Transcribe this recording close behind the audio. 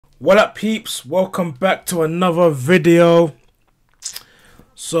What up, peeps? Welcome back to another video.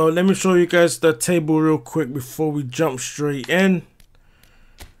 So let me show you guys the table real quick before we jump straight in.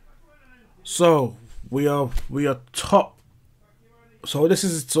 So we are top. So this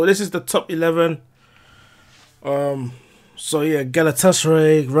is the top 11. So yeah,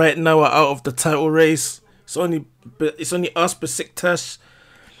 Galatasaray right now are out of the title race. It's only us, Beşiktaş,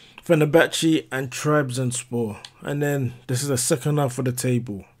 Fenerbahçe, and Trabzonspor. And then this is the second half of the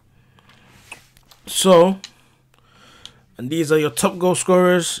table. So, and these are your top goal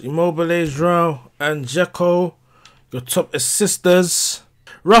scorers: Immobile, João, and Dzeko. Your top assisters: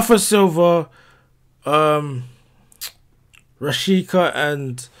 Rafa Silva, Rashika,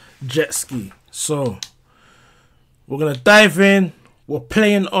 and Jetski. So, we're gonna dive in. We're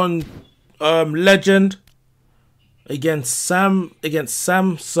playing on Legend against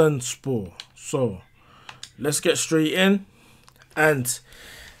Samsunspor. So, let's get straight in and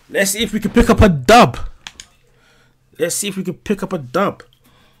let's see if we can pick up a dub.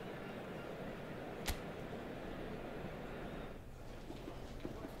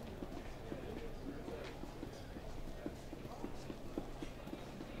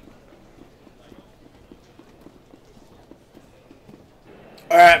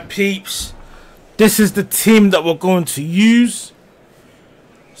 Alright, peeps. This is the team that we're going to use.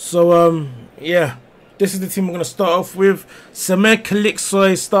 So, yeah. This is the team we're going to start off with. Samer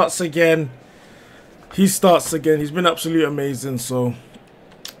Kaliksoy starts again. He starts again. He's been absolutely amazing. So,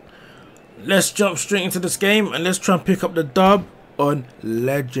 let's jump straight into this game. And let's try and pick up the dub on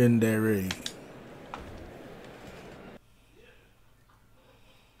Legendary.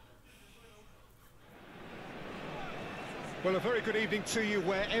 Well, a very good evening to you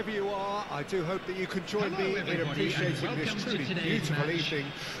wherever you are. I do hope that you can join me in appreciating this truly beautiful evening.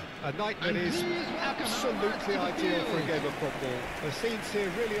 A night that is absolutely ideal for a game of football. The scenes here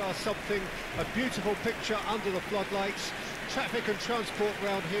really are something, a beautiful picture under the floodlights. Traffic and transport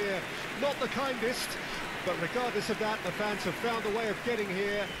round here, not the kindest, but regardless of that, the fans have found a way of getting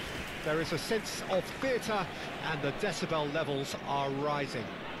here. There is a sense of theatre and the decibel levels are rising.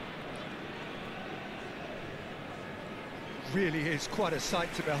 Really is quite a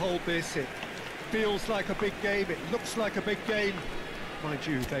sight to behold this. It feels like a big game, it looks like a big game. Mind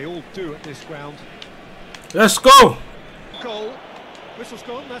you, they all do at this ground. Let's go! Goal. Whistle's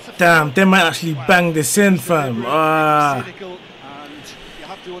gone. That's a damn, they might actually bang this in, fam.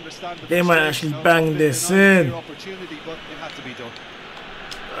 They might actually bang this in.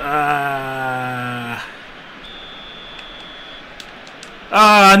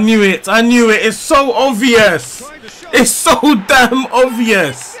 I knew it. It's so obvious. It's so damn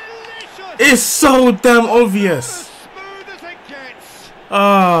obvious. It's so damn obvious.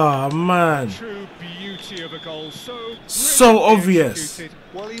 Oh man. True beauty of a goal. So obvious.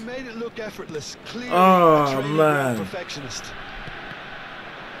 Well, he made it look effortless. Clearly, oh man. Perfectionist.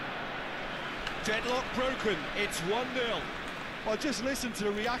 Deadlock broken. It's 1-0. Well, just listen to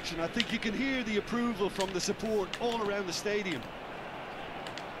the reaction. I think you can hear the approval from the support all around the stadium.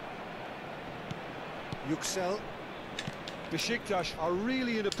 Yüksel. Beşiktaş are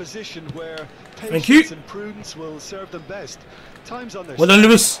really in a position where patience and prudence will serve them best. Time's on their well done,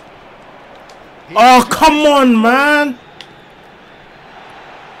 Lewis. Oh, come on, man.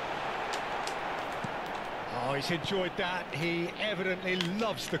 Oh, he's enjoyed that. He evidently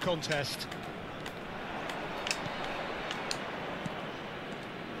loves the contest.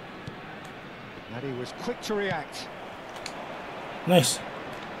 And he was quick to react. Nice.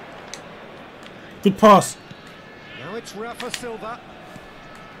 Good pass. Now it's Rafa Silva.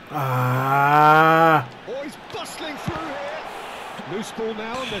 Ah. Oh, he's bustling through here. Loose ball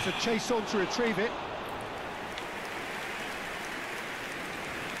now, and there's a chase on to retrieve it.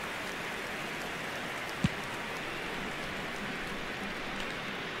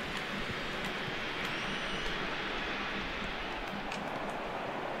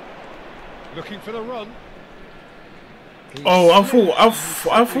 Looking for the run. Oh, I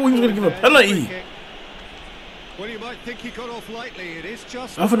thought he was gonna give a penalty. Well, you might think he got off lightly. It is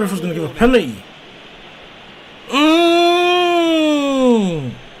just. I thought he was gonna give a penalty.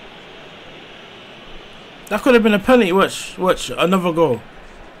 That could have been a penalty. Watch, another goal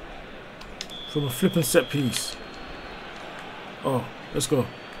from a flipping set piece. Oh, let's go.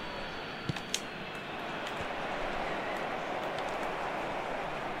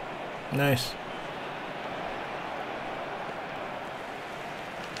 Nice.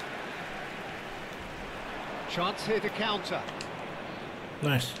 Chance here to counter.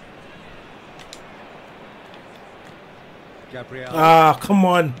 Nice. Gabriel. Ah, come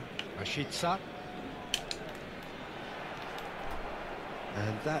on. Rashica.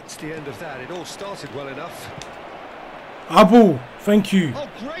 And that's the end of that. It all started well enough. Abu, thank you. Oh,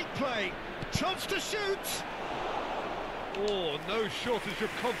 great play. Chance to shoot. Oh, no shortage of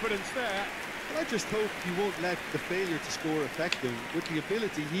confidence there. Well, I just hope he won't let the failure to score affect him. With the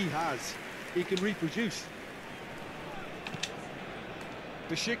ability he has, he can reproduce.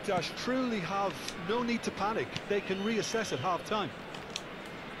 Beşiktaş truly have no need to panic. They can reassess at half-time.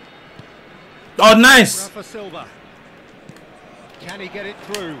 Oh, nice. Rafa Silva. Can he get it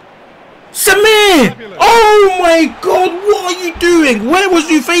through? Samir! Oh my God, what are you doing? Where was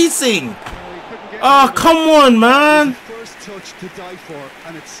you facing? Oh, come on, man. First touch to die for,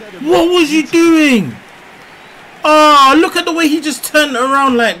 and it set him. What was you doing? Oh, look at the way he just turned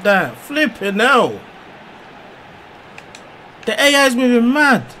around like that. Flipping hell. The AI is moving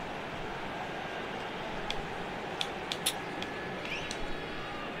mad.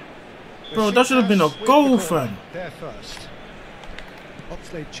 Bro, that should have been a goal, fam. There first.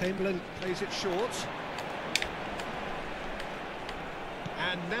 Oxlade-Chamberlain plays it short.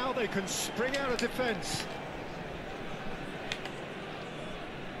 And now they can spring out of defence.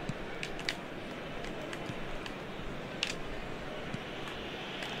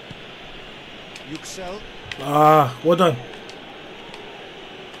 Yüksel. Ah, well done.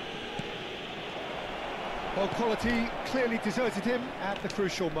 Well, quality clearly deserted him at the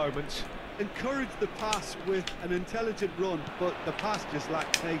crucial moment. Encouraged the pass with an intelligent run, but the pass just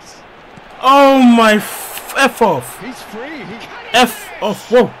lacked pace. Oh my F off. He's free. He F off.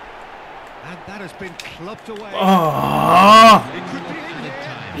 Whoa. And that has been clubbed away. Ah. It could be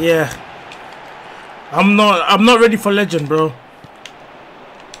in here. Yeah. I'm not ready for legend, bro.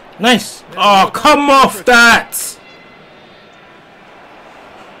 Nice. Oh, come off that.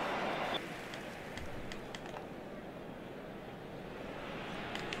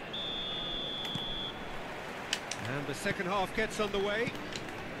 And the second half gets underway.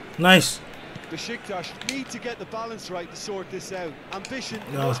 Nice. Beşiktaş need to get the balance right to sort this out. Ambition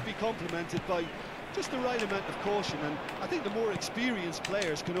must be complemented by just the right amount of caution, and I think the more experienced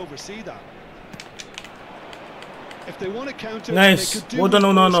players can oversee that. If they want to counter, nice. They could do Well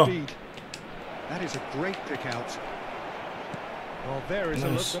done, no. Speed. That is a great pick out. Well, there is a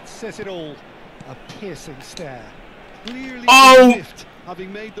look that says it all. A piercing stare. Clearly lift,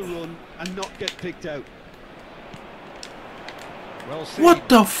 having made the run and not get picked out. Well seen. What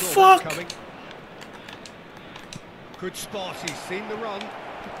the fuck? Good spot. He's seen the run.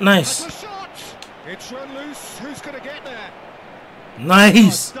 Nice. That's a shot. It's run loose. Who's going to get there?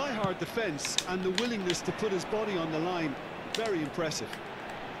 Nice. Die-hard defence and the willingness to put his body on the line. Very impressive.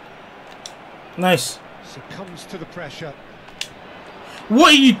 Nice. Succumbs to the pressure.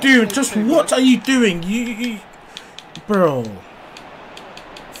 What are you doing? Just what are you doing? You bro.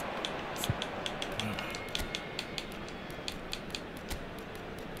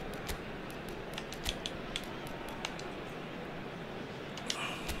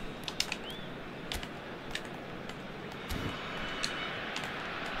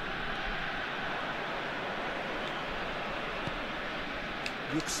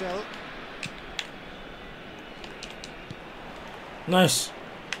 Yüksel. Nice.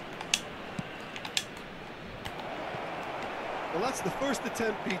 Well, that's the first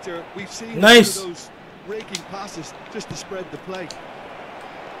attempt, Peter. We've seen nice. Those raking passes just to spread the play.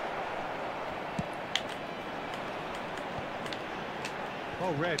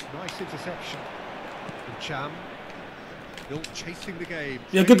 Oh, Red, nice interception. And Cham, still chasing the game.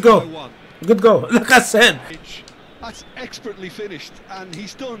 Yeah, good goal. Good goal. Like I said. That's expertly finished, and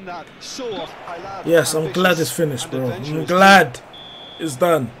he's done that so yes, I'm glad it's finished, bro. I'm glad it's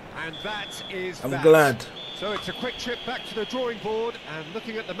done. And that is I'm glad. So it's a quick trip back to the drawing board and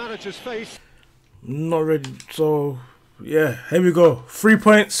looking at the manager's face. Not ready. So yeah, here we go. 3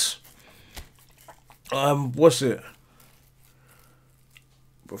 points. What's it?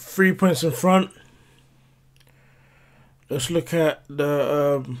 3 points in front. Let's look at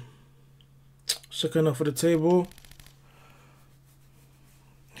the second half of the table.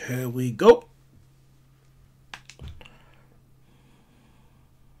 Here we go.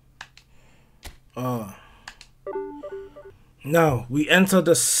 Now we enter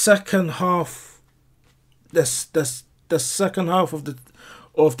the second half. The second half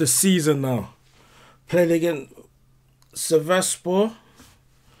of the season now. Played against Sivasspor.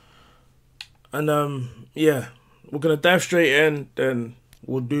 And yeah, we're gonna dive straight in. Then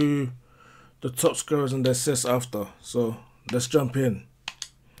we'll do the top scorers and the assists after. So let's jump in.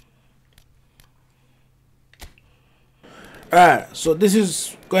 Alright, so this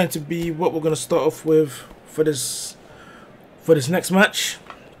is going to be what we're going to start off with for this next match.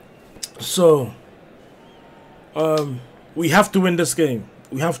 So we have to win this game.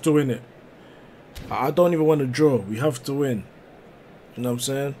 We have to win it. I don't even want to draw. We have to win. You know what I'm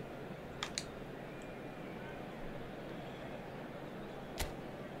saying?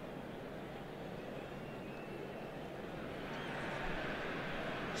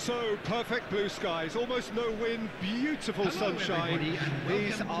 So, perfect blue skies, almost no wind, beautiful sunshine.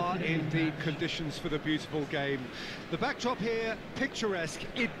 These are indeed conditions for the beautiful game. The backdrop here, picturesque,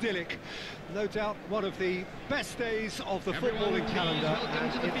 idyllic. No doubt one of the best days of the footballing calendar,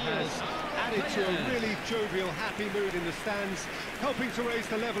 and it has added to a really jovial, happy mood in the stands, helping to raise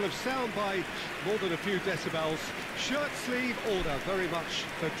the level of sound by more than a few decibels. Shirt sleeve order, very much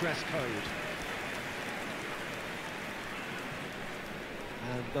the dress code.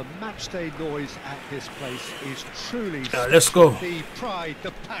 And the matchday noise at this place is truly let's go. The pride,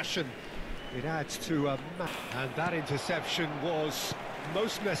 the passion. It adds to a and that interception was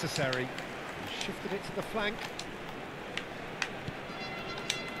most necessary. He shifted it to the flank.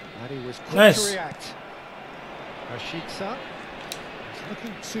 And he was quick to react. Beşiktaş is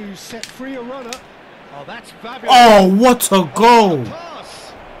looking to set free a runner. Oh, that's fabulous. Oh, what a goal!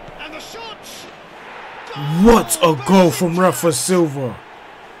 Pass. And the shot. What a goal from Rafa Silva.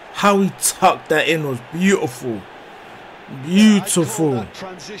 How he tucked that in was beautiful. Beautiful. That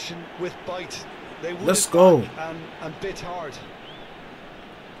transition with bite. They Let's go. And bit hard.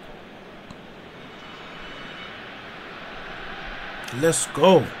 Let's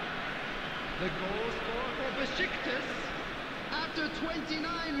go. The goal scorer for Beşiktaş after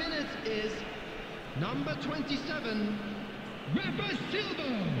 29 minutes is number 27, Rafa Silva.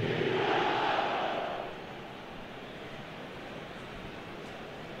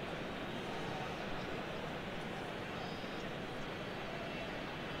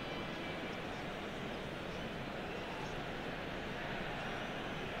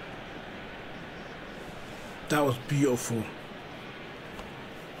 That was beautiful.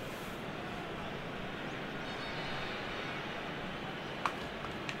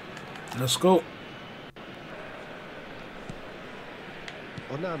 Let's go.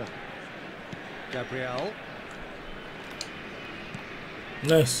 Onana. Gabriel.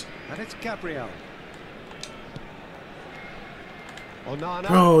 Nice. And it's Gabriel. Onana.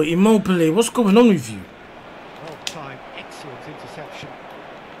 Bro, Immobile, what's going on with you? Well timed, excellent interception.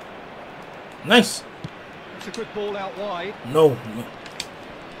 Nice. It's a good ball out wide. No.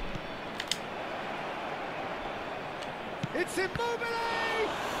 It's Immobile!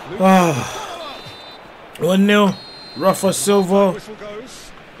 Ah. 1-0. Rafa Silva. Whistle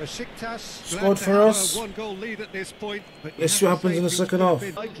goes. Beşiktaş Scored for us. One-goal lead at this point. Let's see what happens in the second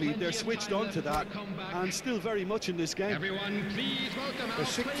half. Likely they're switched on to that and still very much in this game. Everyone, please welcome our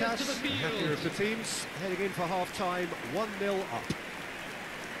Beşiktaş, players to the the happier field. of the teams, heading in for half-time, 1-0 up.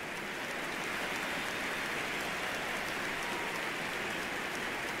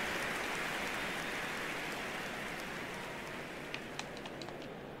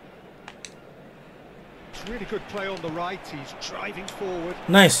 Really good play on the right. He's driving forward.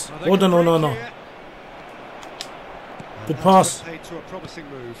 Nice. Well done, no. Good pass. Paid to a promising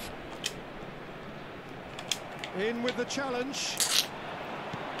move. In with the challenge.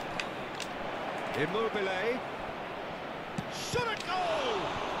 Immobile. Shot a goal!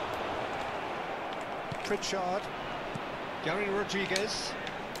 Pritchard. Gary Rodriguez.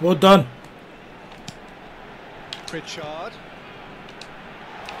 Well done. Pritchard.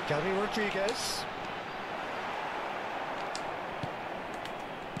 Gary Rodriguez.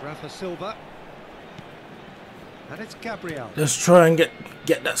 Rafa Silva. And it's Gabriel. Let's try and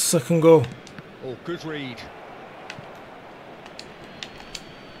get that second goal. Oh, good read.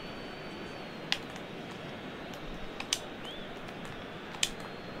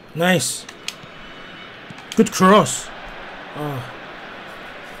 Nice. Good cross. Now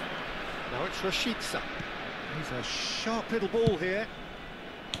it's Rashica. He's a sharp little ball here.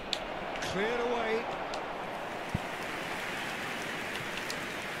 Cleared away.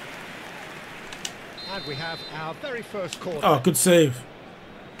 And we have our very first corner. Oh, good save.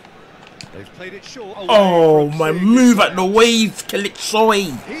 They've played it short. Oh, my move at the wave,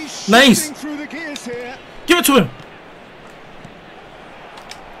 Kalixoi. Nice. Through the gears here. Give it to him.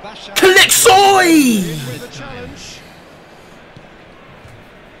 Basha Kalixoi. with the challenge.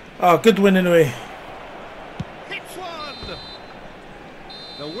 Oh, good win anyway. Hits one.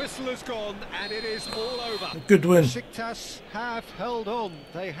 The whistle has gone and it is all over. Good win. Beşiktaş have held on.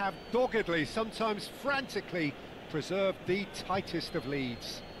 They have doggedly, sometimes frantically, preserved the tightest of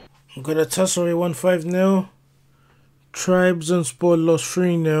leads. Galatasaray won 5-0. Trabzonspor lost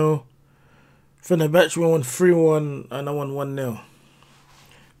 3-0. Fenerbahce won 3-1 and I won 1-0.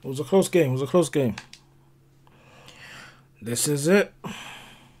 It was a close game. This is it.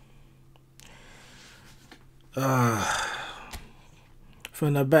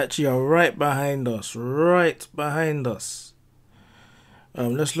 Fenerbahce are right behind us. Right behind us.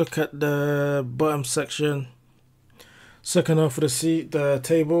 Let's look at the bottom section. Second half of the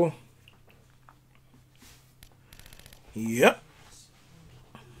table. Yep.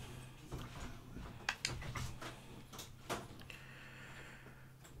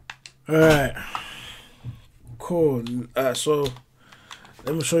 Alright. Cool. So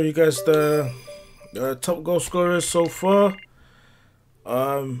let me show you guys the top goal scorers so far.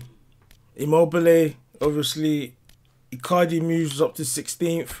 Immobile, obviously, Icardi moves up to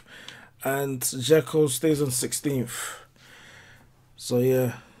 16th, and Dzeko stays on 16th. So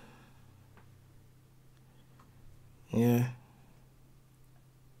yeah.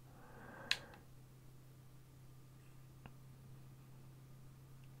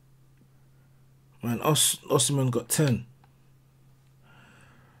 Man, Osimhen got 10.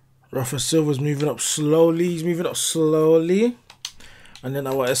 Rafa Silva's moving up slowly. He's moving up slowly. And then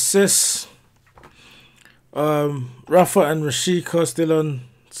our assists. Rafa and Rashika still on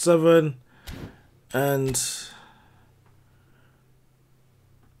 7. And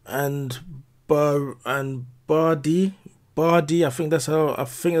Bardi, I think that's how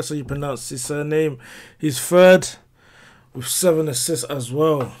you pronounce his surname. He's third with 7 assists as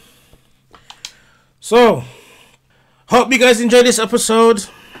well. So, hope you guys enjoyed this episode.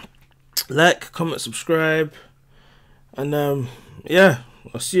 Like, comment, subscribe, and yeah,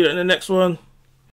 I'll see you in the next one.